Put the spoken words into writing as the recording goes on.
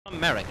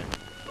American.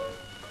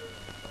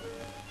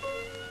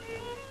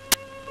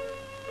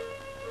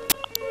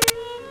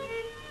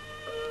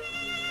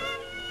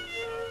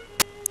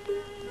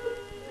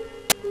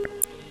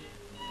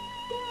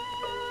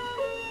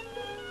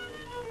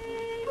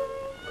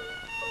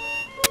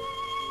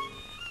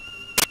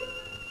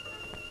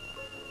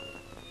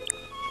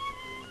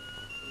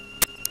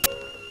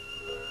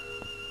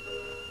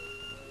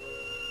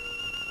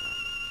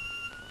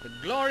 The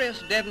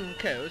glorious Devon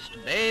coast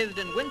bathed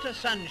in winter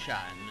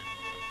sunshine,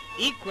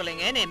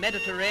 equaling any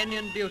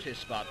Mediterranean beauty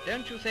spot,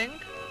 don't you think?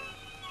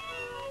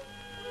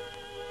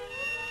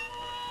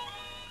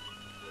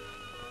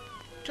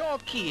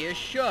 Torquay is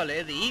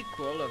surely the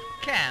equal of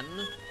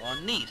Cannes or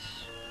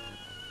Nice.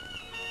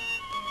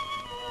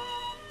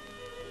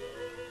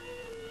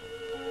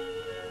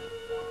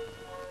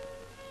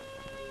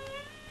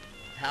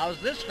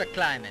 How's this for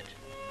climate?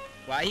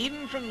 Why,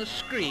 even from the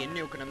screen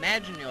you can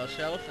imagine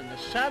yourself in the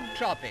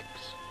subtropics.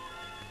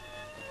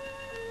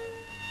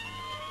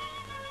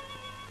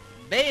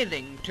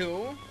 Bathing,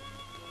 too,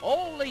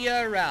 all the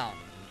year round.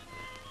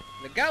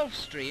 The Gulf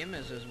Stream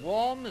is as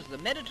warm as the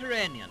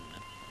Mediterranean.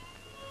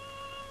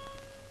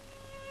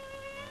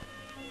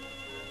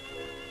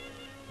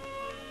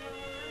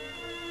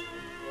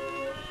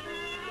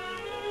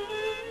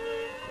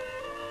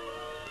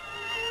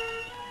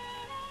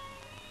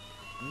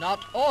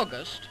 Not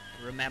August,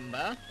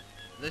 remember.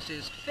 This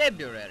is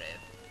February.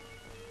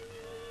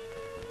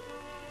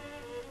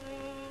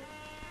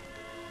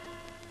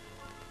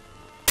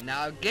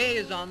 Now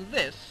gaze on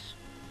this,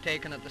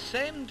 taken at the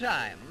same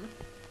time,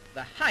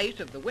 the height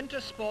of the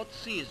winter sports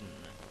season.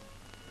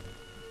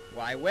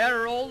 Why,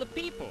 where are all the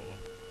people?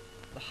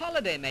 The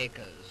holiday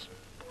makers.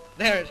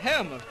 They're at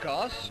home, of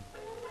course,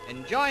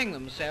 enjoying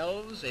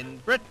themselves in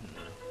Britain.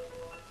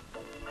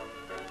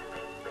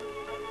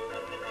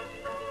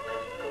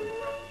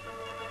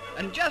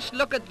 And just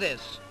look at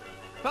this.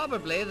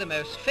 Probably the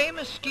most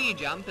famous ski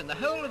jump in the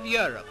whole of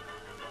Europe,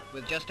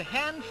 with just a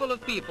handful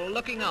of people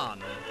looking on.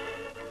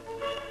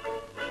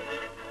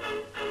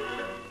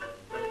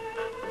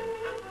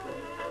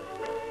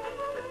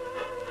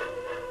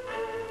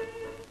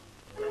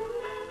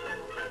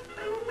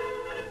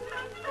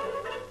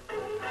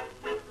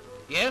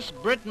 Yes,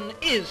 Britain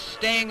is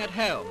staying at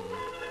home.